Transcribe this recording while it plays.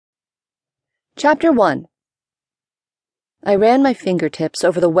Chapter 1. I ran my fingertips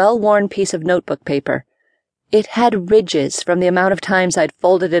over the well-worn piece of notebook paper. It had ridges from the amount of times I'd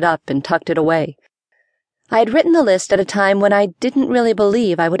folded it up and tucked it away. I had written the list at a time when I didn't really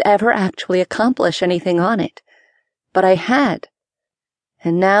believe I would ever actually accomplish anything on it. But I had.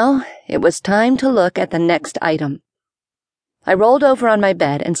 And now it was time to look at the next item. I rolled over on my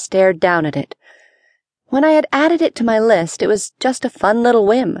bed and stared down at it. When I had added it to my list, it was just a fun little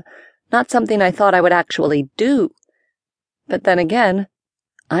whim, not something I thought I would actually do. But then again,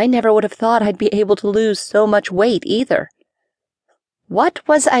 I never would have thought I'd be able to lose so much weight either. "What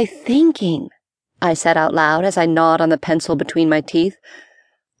was I thinking?" I said out loud as I gnawed on the pencil between my teeth.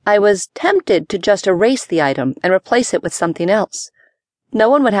 I was tempted to just erase the item and replace it with something else. No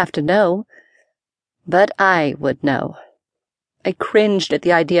one would have to know. But I would know. I cringed at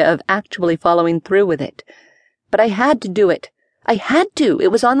the idea of actually following through with it. But I had to do it. I had to.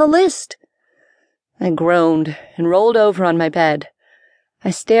 It was on the list. I groaned and rolled over on my bed.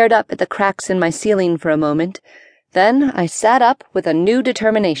 I stared up at the cracks in my ceiling for a moment. Then I sat up with a new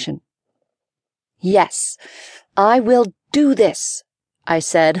determination. "Yes, I will do this," I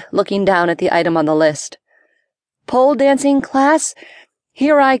said, looking down at the item on the list. "Pole dancing class,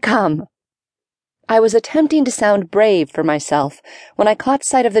 here I come." I was attempting to sound brave for myself when I caught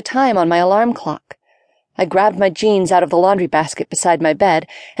sight of the time on my alarm clock. I grabbed my jeans out of the laundry basket beside my bed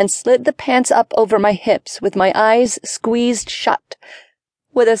and slid the pants up over my hips with my eyes squeezed shut.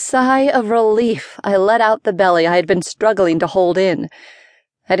 With a sigh of relief, I let out the belly I had been struggling to hold in.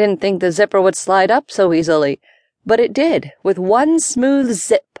 I didn't think the zipper would slide up so easily, but it did, with one smooth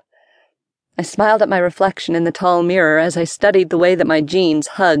zip. I smiled at my reflection in the tall mirror as I studied the way that my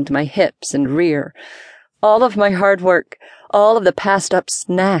jeans hugged my hips and rear. All of my hard work, all of the passed-up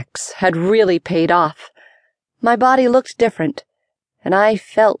snacks had really paid off. My body looked different, and I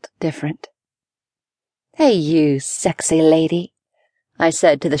felt different. "Hey, you sexy lady," I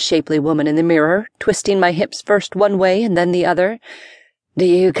said to the shapely woman in the mirror, twisting my hips first one way and then the other. "Do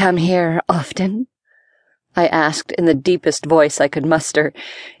you come here often?" I asked in the deepest voice I could muster,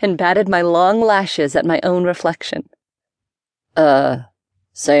 and batted my long lashes at my own reflection.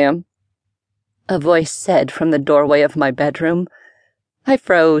 Sam?" a voice said from the doorway of my bedroom. I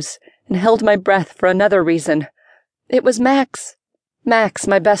froze and held my breath for another reason. It was Max. Max,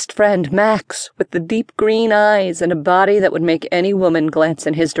 my best friend, Max, with the deep green eyes and a body that would make any woman glance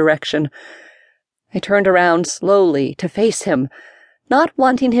in his direction. I turned around slowly to face him, not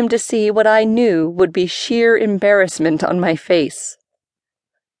wanting him to see what I knew would be sheer embarrassment on my face.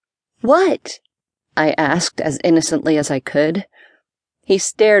 "What?" I asked as innocently as I could. He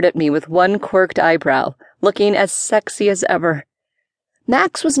stared at me with one quirked eyebrow, looking as sexy as ever.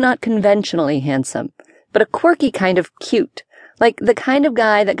 Max was not conventionally handsome, but a quirky kind of cute, like the kind of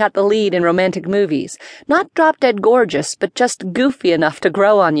guy that got the lead in romantic movies, not drop-dead gorgeous, but just goofy enough to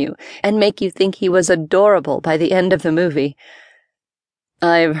grow on you and make you think he was adorable by the end of the movie.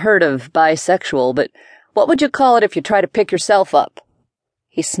 "I've heard of bisexual, but what would you call it if you try to pick yourself up?"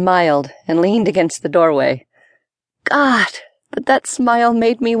 He smiled and leaned against the doorway. God, but that smile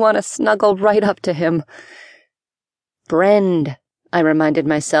made me want to snuggle right up to him. "Friend," I reminded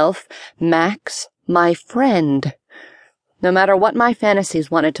myself. "Max, my friend." No matter what my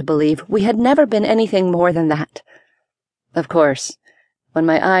fantasies wanted to believe, we had never been anything more than that. Of course, when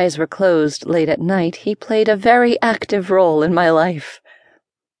my eyes were closed late at night, he played a very active role in my life.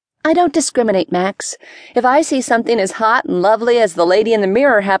 "I don't discriminate, Max. If I see something as hot and lovely as the lady in the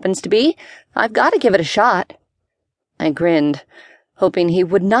mirror happens to be, I've got to give it a shot." I grinned, hoping he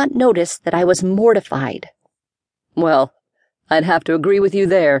would not notice that I was mortified. "Well, I'd have to agree with you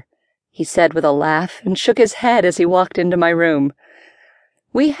there," he said with a laugh and shook his head as he walked into my room.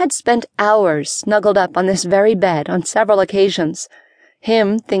 We had spent hours snuggled up on this very bed on several occasions,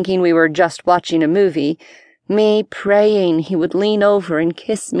 him thinking we were just watching a movie, me praying he would lean over and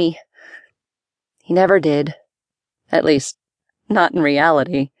kiss me. He never did. At least, not in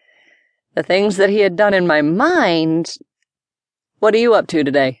reality. The things that he had done in my mind— "What are you up to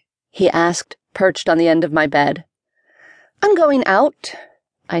today?" he asked, perched on the end of my bed. "I'm going out,"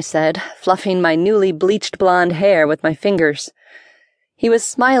 I said, fluffing my newly bleached blonde hair with my fingers. He was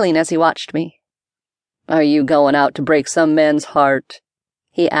smiling as he watched me. "Are you going out to break some man's heart?"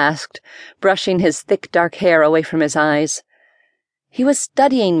 he asked, brushing his thick dark hair away from his eyes. He was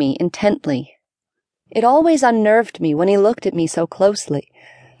studying me intently. It always unnerved me when he looked at me so closely.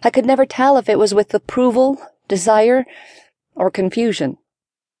 I could never tell if it was with approval, desire, or confusion.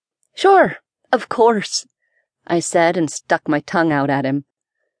 "Sure, of course," I said and stuck my tongue out at him.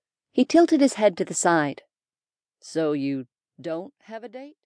 He tilted his head to the side. "So you don't have a date?"